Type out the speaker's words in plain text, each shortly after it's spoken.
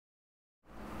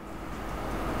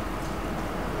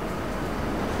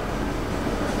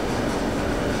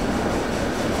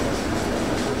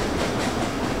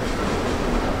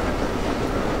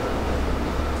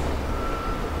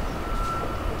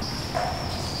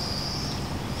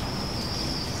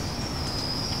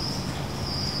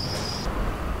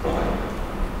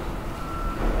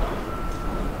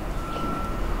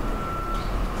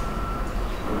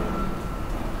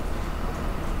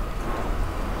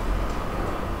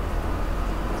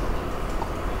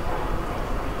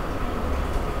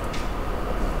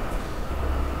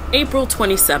April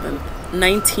 27,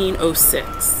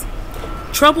 1906.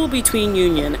 Trouble between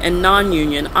union and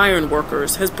non-union iron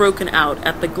workers has broken out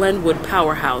at the Glenwood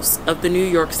powerhouse of the New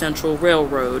York Central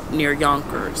Railroad near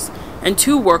Yonkers, and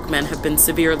 2 workmen have been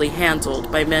severely handled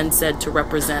by men said to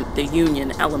represent the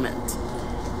union element.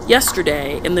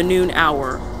 Yesterday, in the noon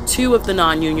hour, 2 of the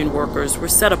non-union workers were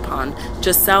set upon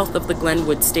just south of the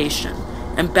Glenwood station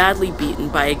and badly beaten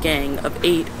by a gang of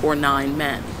 8 or 9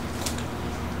 men.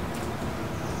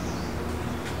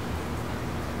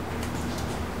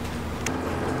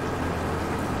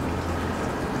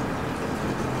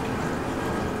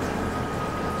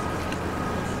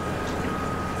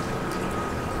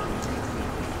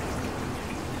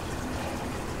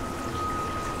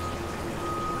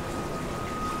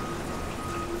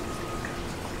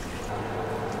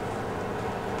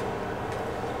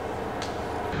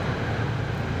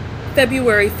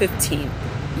 February 15,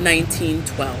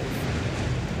 1912.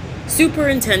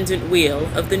 Superintendent Wheel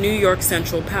of the New York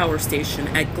Central Power Station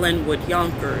at Glenwood,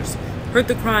 Yonkers, heard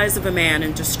the cries of a man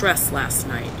in distress last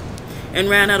night and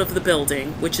ran out of the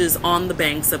building, which is on the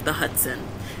banks of the Hudson,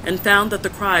 and found that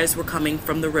the cries were coming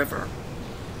from the river.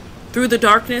 Through the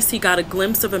darkness, he got a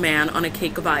glimpse of a man on a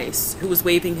cake of ice who was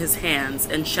waving his hands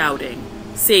and shouting,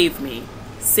 "Save me,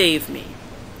 save me."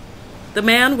 The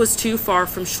man was too far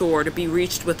from shore to be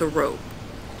reached with a rope.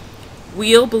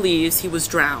 Wheel believes he was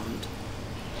drowned.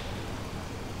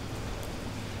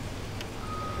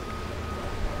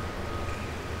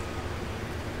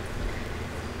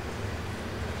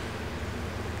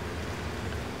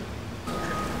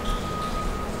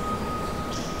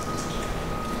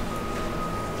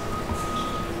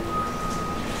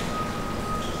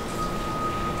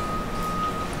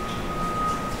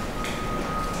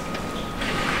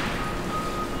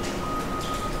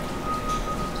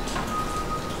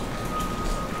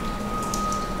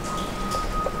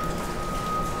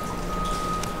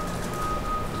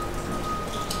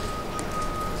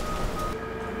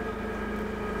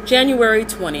 January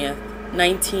 20th,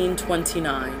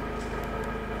 1929.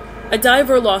 A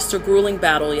diver lost a grueling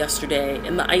battle yesterday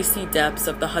in the icy depths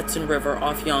of the Hudson River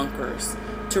off Yonkers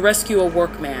to rescue a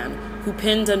workman who,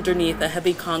 pinned underneath a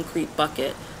heavy concrete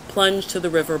bucket, plunged to the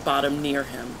river bottom near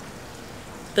him.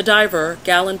 The diver,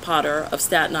 Galen Potter of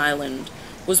Staten Island,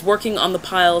 was working on the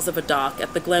piles of a dock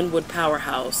at the Glenwood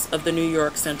powerhouse of the New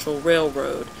York Central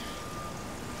Railroad.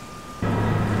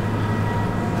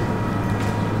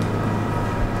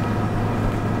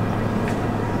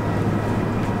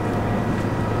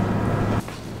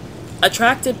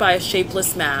 Attracted by a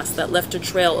shapeless mass that left a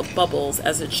trail of bubbles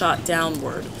as it shot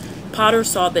downward, Potter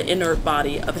saw the inert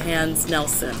body of Hans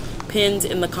Nelson pinned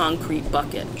in the concrete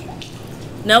bucket.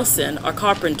 Nelson, a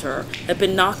carpenter, had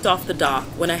been knocked off the dock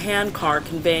when a hand car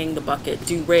conveying the bucket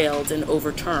derailed and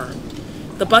overturned.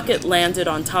 The bucket landed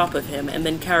on top of him and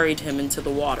then carried him into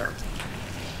the water.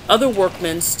 Other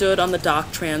workmen stood on the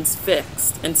dock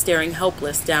transfixed and staring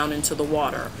helpless down into the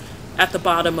water, at the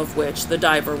bottom of which the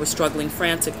diver was struggling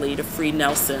frantically to free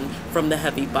Nelson from the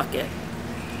heavy bucket.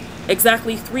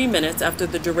 Exactly 3 minutes after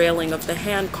the derailing of the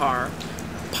hand car,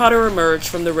 Potter emerged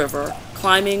from the river,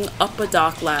 climbing up a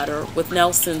dock ladder with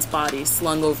Nelson's body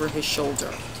slung over his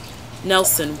shoulder.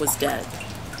 Nelson was dead.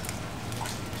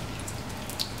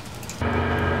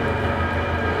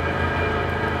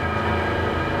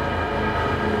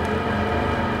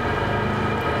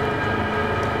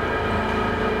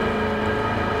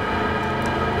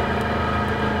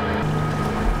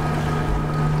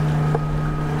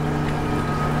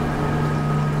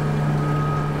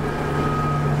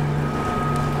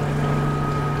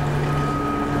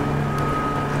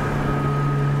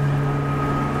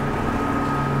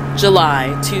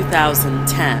 July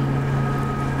 2010.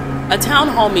 A town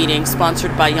hall meeting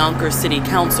sponsored by Yonkers City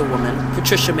Councilwoman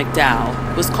Patricia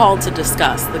McDowell was called to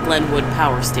discuss the Glenwood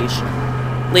Power Station,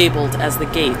 labeled as the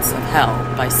gates of hell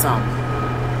by some.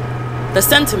 The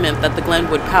sentiment that the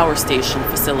Glenwood Power Station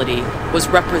facility was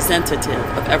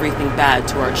representative of everything bad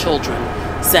to our children,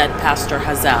 said Pastor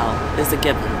Hazal, is a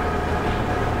given.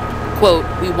 Quote,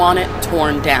 "We want it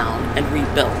torn down and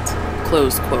rebuilt,"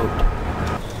 close quote.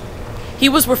 He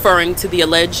was referring to the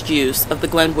alleged use of the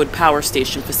Glenwood Power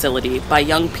Station facility by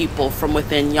young people from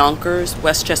within Yonkers,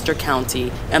 Westchester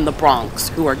County, and the Bronx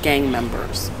who are gang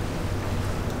members.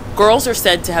 Girls are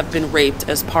said to have been raped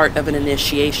as part of an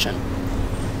initiation.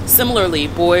 Similarly,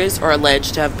 boys are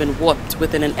alleged to have been whooped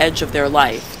within an edge of their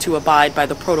life to abide by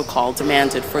the protocol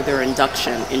demanded for their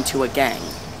induction into a gang.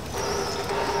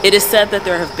 It is said that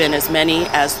there have been as many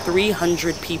as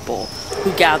 300 people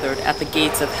who gathered at the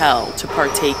gates of hell to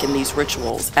partake in these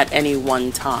rituals at any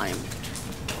one time.